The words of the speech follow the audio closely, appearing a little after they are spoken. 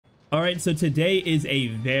All right, so today is a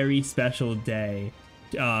very special day.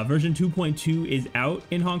 Version 2.2 is out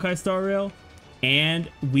in Honkai Star Rail, and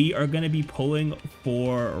we are going to be pulling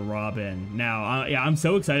for Robin. Now, yeah, I'm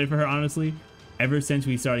so excited for her, honestly. Ever since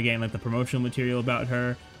we started getting like the promotional material about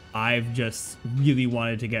her, I've just really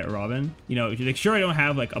wanted to get Robin. You know, like, sure, I don't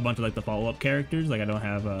have like a bunch of like the follow-up characters. Like I don't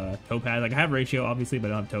have Topaz. Like I have Ratio, obviously, but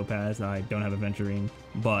I don't have Topaz. I don't have Aventurine.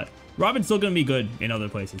 But Robin's still going to be good in other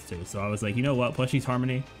places too. So I was like, you know what? Plus she's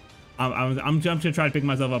Harmony. I'm just gonna try to pick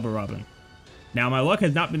myself up a Robin. Now my luck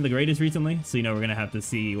has not been the greatest recently, so you know we're gonna have to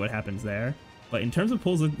see what happens there. But in terms of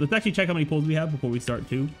pulls, let's actually check how many pulls we have before we start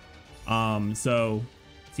too. So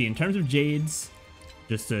see, in terms of Jades,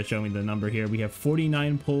 just to show me the number here, we have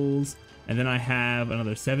 49 pulls, and then I have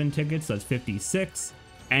another 7 tickets, so that's 56.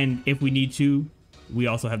 And if we need to, we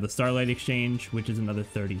also have the Starlight Exchange, which is another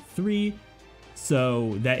 33.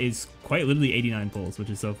 So that is quite literally 89 pulls, which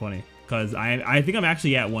is so funny. Because I think I'm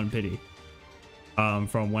actually at 1 pity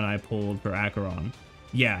from when I pulled for Acheron.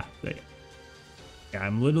 Yeah,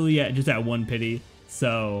 I'm literally just at 1 pity.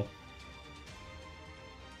 So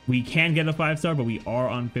we can get a 5-star, but we are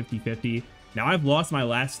on 50-50. Now I've lost my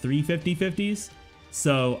last 3 50-50s,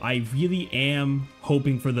 so I really am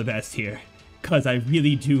hoping for the best here. Because I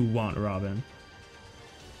really do want Robin.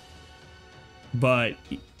 But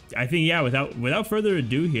I think, yeah, without further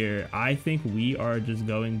ado here, I think we are just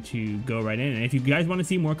going to go right in. And if you guys want to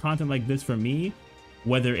see more content like this from me,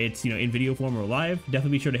 whether it's, you know, in video form or live,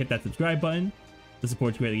 definitely be sure to hit that subscribe button. The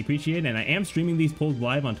support's greatly appreciated. And I am streaming these polls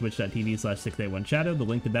live on twitch.tv/681shadow. The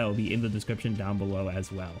link to that will be in the description down below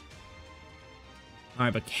as well. All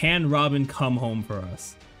right, but can Robin come home for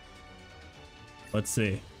us? Let's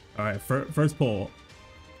see. All right, first poll.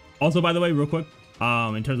 Also, by the way, real quick,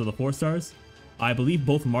 in terms of the 4 stars, I believe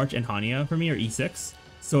both March and Hania for me are E6,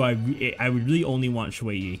 so I would really only want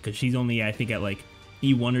Shui Yi, because she's only, I think, at like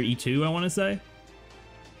E1 or E2, I want to say.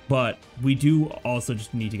 But we do also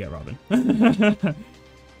just need to get Robin. Alright,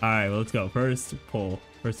 well, let's go. First pull.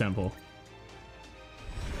 First 10 pull.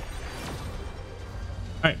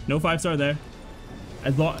 Alright, no 5-star there.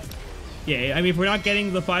 As long... Yeah, I mean, if we're not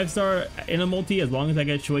getting the 5-star in a multi, as long as I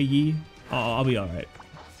get Shui Yi, I'll be alright.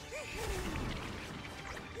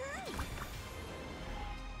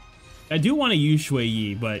 I do want to use Shui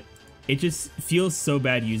Yi, but it just feels so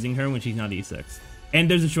bad using her when she's not E6.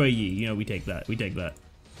 And there's a Shui Yi, you know, we take that. We take that.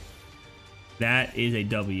 That is a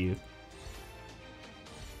W.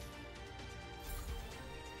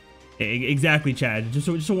 Exactly, Chad. Just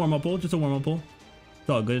a warm-up pull. Just a warm-up pull. It's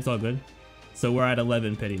all good. It's all good. So we're at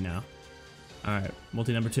 11 pity now. All right,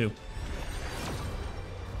 multi number 2.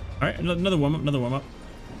 All right, another warm-up. Another warm-up.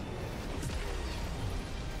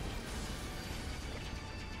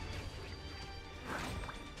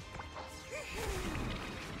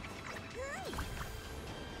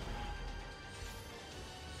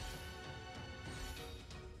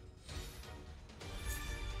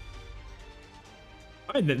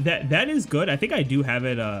 That is good. I think I do have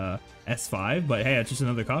it S5, but hey, it's just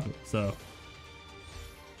another copy. So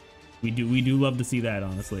we do love to see that,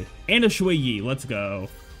 honestly. And a Shui Yi. Let's go.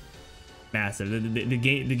 Massive. The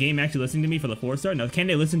game actually listening to me for the 4-star. Now, can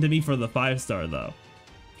they listen to me for the 5-star though?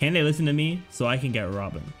 Can they listen to me so I can get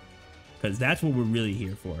Robin? Because that's what we're really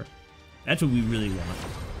here for. That's what we really want.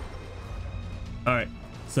 All right.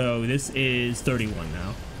 So this is 31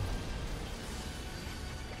 now.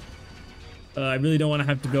 I really don't want to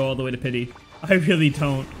have to go all the way to pity. I really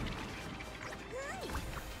don't.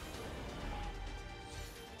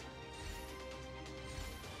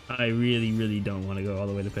 I really don't want to go all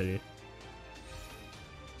the way to pity.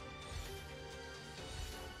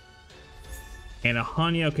 And a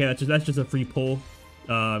Hania, okay, that's just a free pull,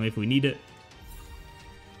 if we need it.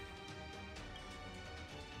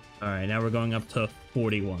 All right, now we're going up to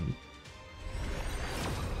 41.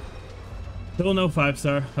 Still no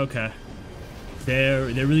 5-star. Okay. They're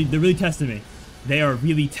really testing me. They are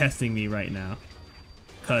really testing me right now,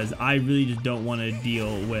 because I really just don't want to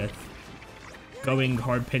deal with going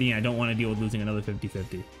hard pity, and I don't want to deal with losing another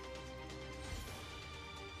 50-50.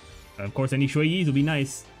 Of course, any Shui Yis will be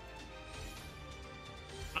nice.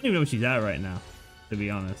 I don't even know what she's at right now, to be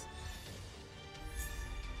honest.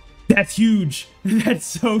 That's huge. That's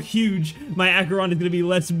so huge. My Acheron is gonna be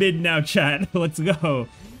less mid now, chat. Let's go.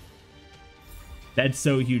 That's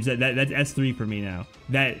so huge. That's S3 for me now.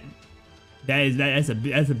 That's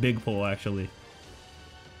a big pull, actually.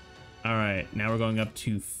 All right, now we're going up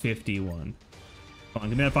to 51. Come on,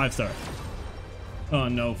 give me that 5-star. Oh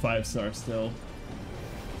no, 5-star still.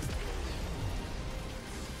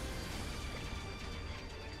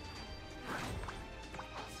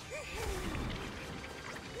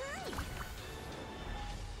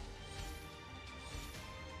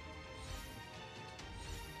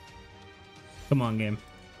 Come on, game.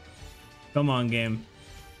 Come on, game.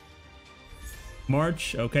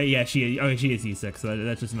 March. Okay, yeah, she is E6, so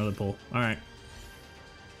that's just another pull. All right.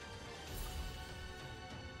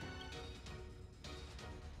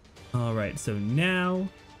 All right, so now...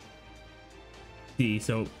 See,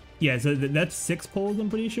 so... Yeah, so that's 6 pulls, I'm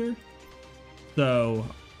pretty sure. So...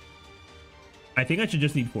 I think I should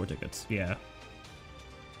just need 4 tickets, yeah.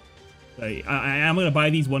 I'm gonna buy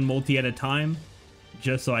these one multi at a time,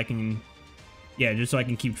 just so I can... Yeah, just so I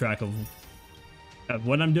can keep track of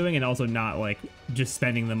what I'm doing, and also not, like, just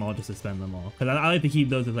spending them all just to spend them all. Because I like to keep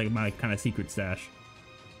those as, like, my kind of secret stash.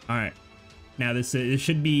 Alright. Now, this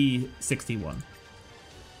should be 61.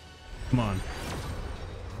 Come on.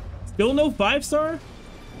 Still no 5-star?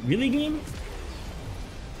 Really, game?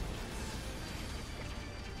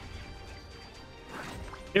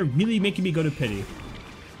 They're really making me go to pity.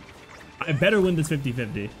 I better win this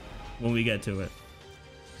 50-50 when we get to it.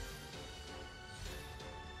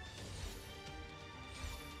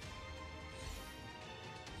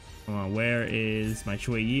 Come on, where is my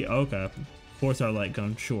Shui Yi? Okay. 4-star light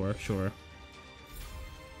gun. Sure, sure.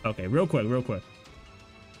 Okay, real quick.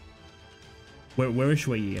 Where is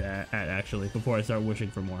Shui Yi at actually, before I start wishing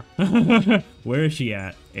for more? Where is she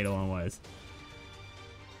at, 801 Wise?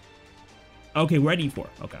 Okay, we're at E4.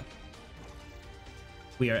 Okay.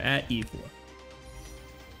 We are at E4.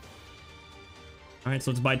 Alright,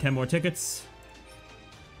 so let's buy 10 more tickets.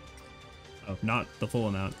 Oh, not the full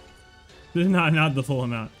amount. Not the full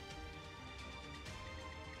amount.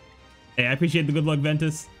 Hey, I appreciate the good luck,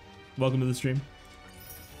 Ventus. Welcome to the stream.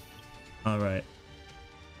 Alright.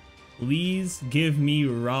 Please give me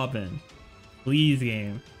Robin. Please,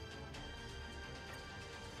 game.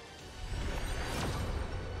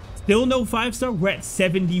 Still no 5-star? We're at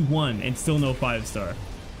 71 and still no 5-star.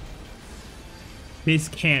 This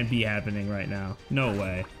can't be happening right now. No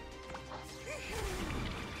way.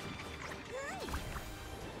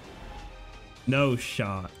 No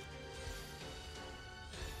shot.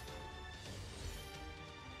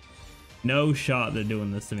 No shot they're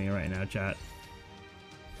doing this to me right now, chat.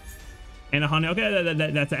 And a Honkai. Okay,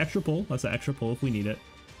 that's an extra pull. That's an extra pull if we need it.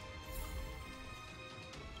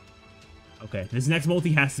 Okay, this next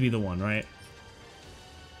multi has to be the one, right?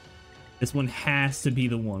 This one has to be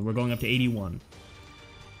the one. We're going up to 81.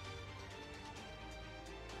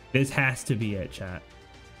 This has to be it, chat.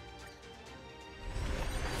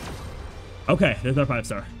 Okay, there's our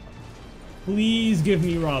 5-star. Please give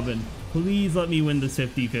me Robin. Please let me win this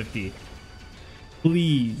 50-50.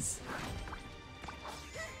 Please.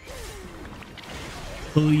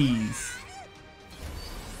 Please.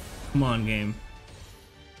 Come on, game.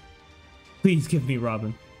 Please give me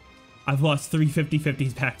Robin. I've lost 3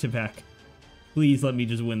 50-50s back to back. Please let me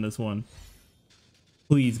just win this one.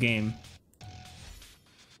 Please, game.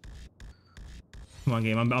 Come on,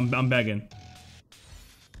 game. I'm begging.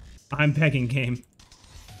 I'm begging, game.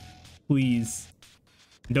 Please.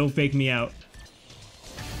 Don't fake me out.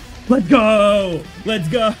 Let's go! Let's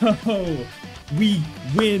go! We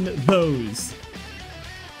win those.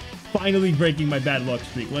 Finally breaking my bad luck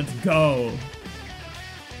streak. Let's go.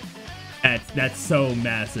 That's so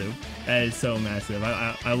massive. That is so massive.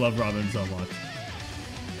 I love Robin so much.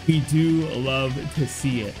 We do love to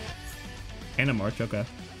see it. And a March, okay.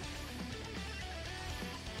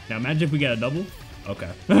 Now imagine if we get a double.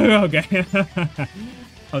 Okay. Okay.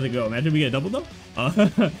 How's it go? Imagine if we get a double though.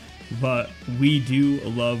 But we do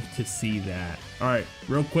love to see that. Alright,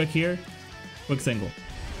 real quick here. Quick single.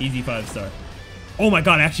 Easy 5-star. Oh my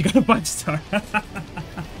god, I actually got a 5-star.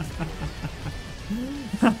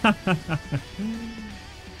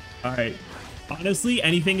 Alright. Honestly,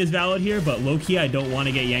 anything is valid here, but low-key, I don't want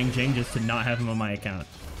to get Yang Jing just to not have him on my account.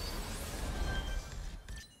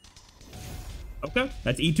 Okay,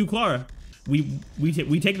 that's E2 Clara. We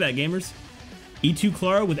take that, gamers. E2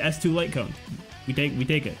 Clara with S2 Light Cone. We take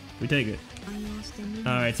it. We take it.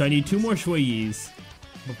 Alright, so I need 2 more Shui Yis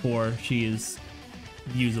before she is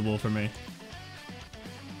usable for me.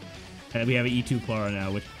 And we have an E2 Clara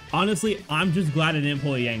now, which honestly, I'm just glad I didn't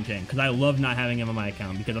pull a Yang Jing, because I love not having him on my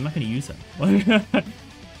account, because I'm not going to use him. Like,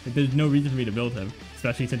 there's no reason for me to build him,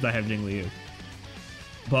 especially since I have Jing Liu.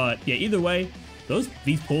 But yeah, either way,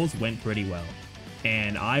 these pulls went pretty well.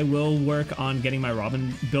 And I will work on getting my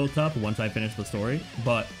Robin built up once I finish the story.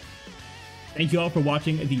 But thank you all for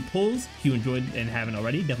watching the pulls. If you enjoyed and haven't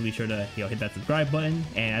already, definitely be sure to hit that subscribe button.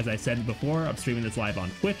 And as I said before, I'm streaming this live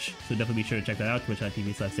on Twitch, so definitely be sure to check that out,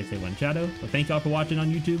 twitch.tv/681shadow. But thank you all for watching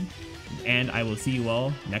on YouTube, and I will see you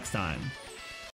all next time.